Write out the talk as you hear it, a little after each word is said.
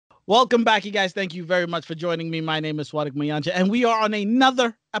Welcome back, you guys. Thank you very much for joining me. My name is Swadik Mayanja, and we are on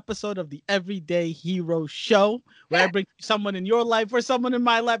another episode of the Everyday Hero Show, where I bring someone in your life or someone in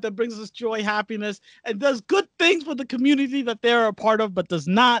my life that brings us joy, happiness, and does good things for the community that they're a part of, but does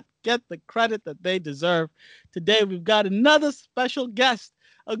not get the credit that they deserve. Today, we've got another special guest,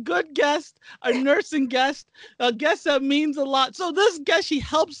 a good guest, a nursing guest, a guest that means a lot. So this guest, she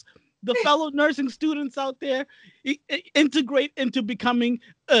helps the fellow nursing students out there integrate into becoming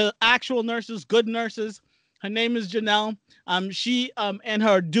actual nurses, good nurses. Her name is Jannel. She and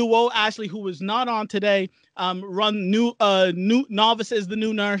her duo Ashley, who is not on today, run new Novice is the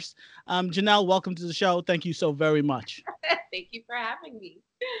new nurse. Jannel, welcome to the show. Thank you so very much. Thank you for having me.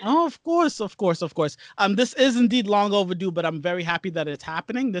 Oh, of course, of course, of course. This is indeed long overdue, but I'm very happy that it's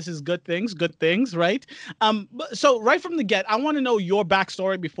happening. This is good things, right? So right from the get, I want to know your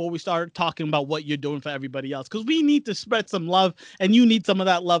backstory before we start talking about what you're doing for everybody else, because we need to spread some love, and you need some of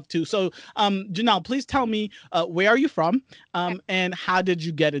that love too. So, Jannel, please tell me where are you from, and how did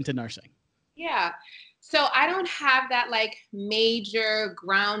you get into nursing? Yeah. So I don't have that like major,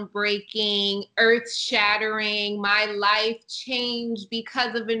 groundbreaking, earth-shattering, my life changed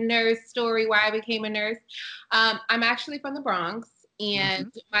because of a nurse story where I became a nurse. I'm actually from the Bronx.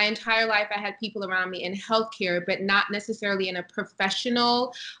 And my entire life, I had people around me in healthcare, but not necessarily in a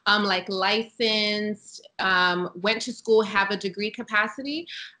professional, like licensed, went to school, have a degree capacity.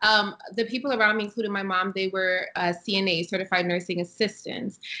 The people around me, including my mom, they were CNA, certified nursing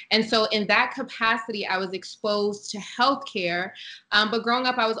assistants. And so in that capacity, I was exposed to healthcare. But growing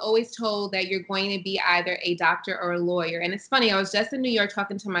up, I was always told that you're going to be either a doctor or a lawyer. And it's funny, I was just in New York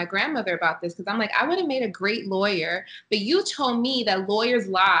talking to my grandmother about this because I'm like, I would have made a great lawyer, but you told me that lawyers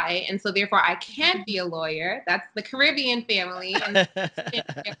lie, and so therefore I can't be a lawyer. That's the Caribbean family. And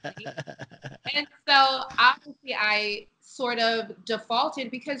so obviously I sort of defaulted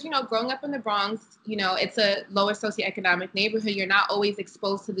because, growing up in the Bronx, it's a lower socioeconomic neighborhood. You're not always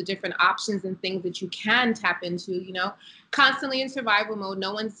exposed to the different options and things that you can tap into, constantly in survival mode.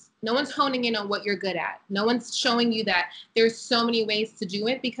 No one's honing in on what you're good at. No one's showing you that there's so many ways to do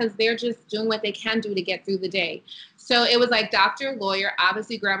it because they're just doing what they can do to get through the day. So it was like doctor, lawyer.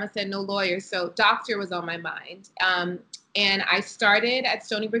 Obviously, grandma said no lawyer. So doctor was on my mind. And I started at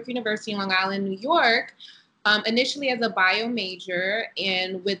Stony Brook University in Long Island, New York, initially as a bio major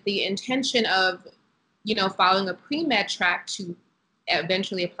and with the intention of, following a pre-med track to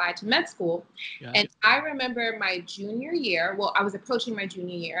eventually apply to med school. Yeah. And I remember my junior year, I was approaching my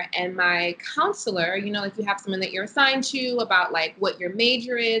junior year, and my counselor, like you have someone that you're assigned to about like what your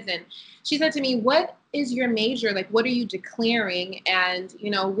major is. And she said to me, what is your major? Like, what are you declaring? And,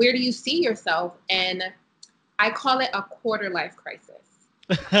 where do you see yourself? And I call it a quarter life crisis.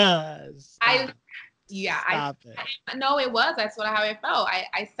 No, it was. That's how I felt.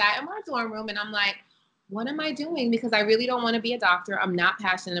 I sat in my dorm room and I'm like, what am I doing? Because I really don't want to be a doctor. I'm not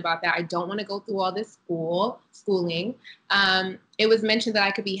passionate about that. I don't want to go through all this schooling. It was mentioned that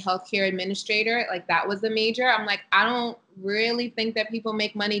I could be healthcare administrator. Like that was the major. I'm like, I don't really think that people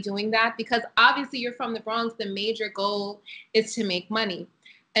make money doing that because obviously you're from the Bronx. The major goal is to make money.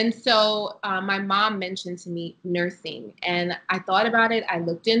 And so my mom mentioned to me nursing, and I thought about it. I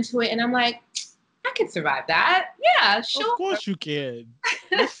looked into it, and I'm like, I could survive that. Yeah, sure. Of course you can.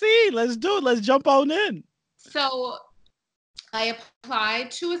 Let's see. Let's do it. Let's jump on in. So I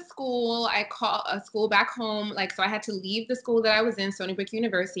applied to a school. I called a school back home. So I had to leave the school that I was in, Stony Brook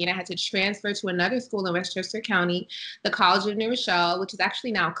University, and I had to transfer to another school in Westchester County, the College of Rochelle, which is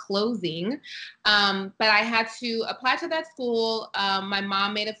actually now closing. But I had to apply to that school. My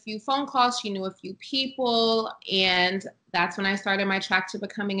mom made a few phone calls. She knew a few people, and that's when I started my track to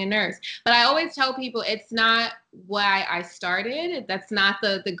becoming a nurse. But I always tell people it's not why I started. That's not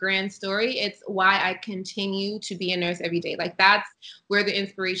the grand story. It's why I continue to be a nurse every day. Like that's where the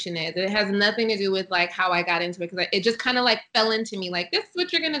inspiration is. It has nothing to do with like how I got into it because it just kind of like fell into me like this is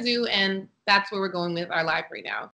what you're going to do. And that's where we're going with our life right now.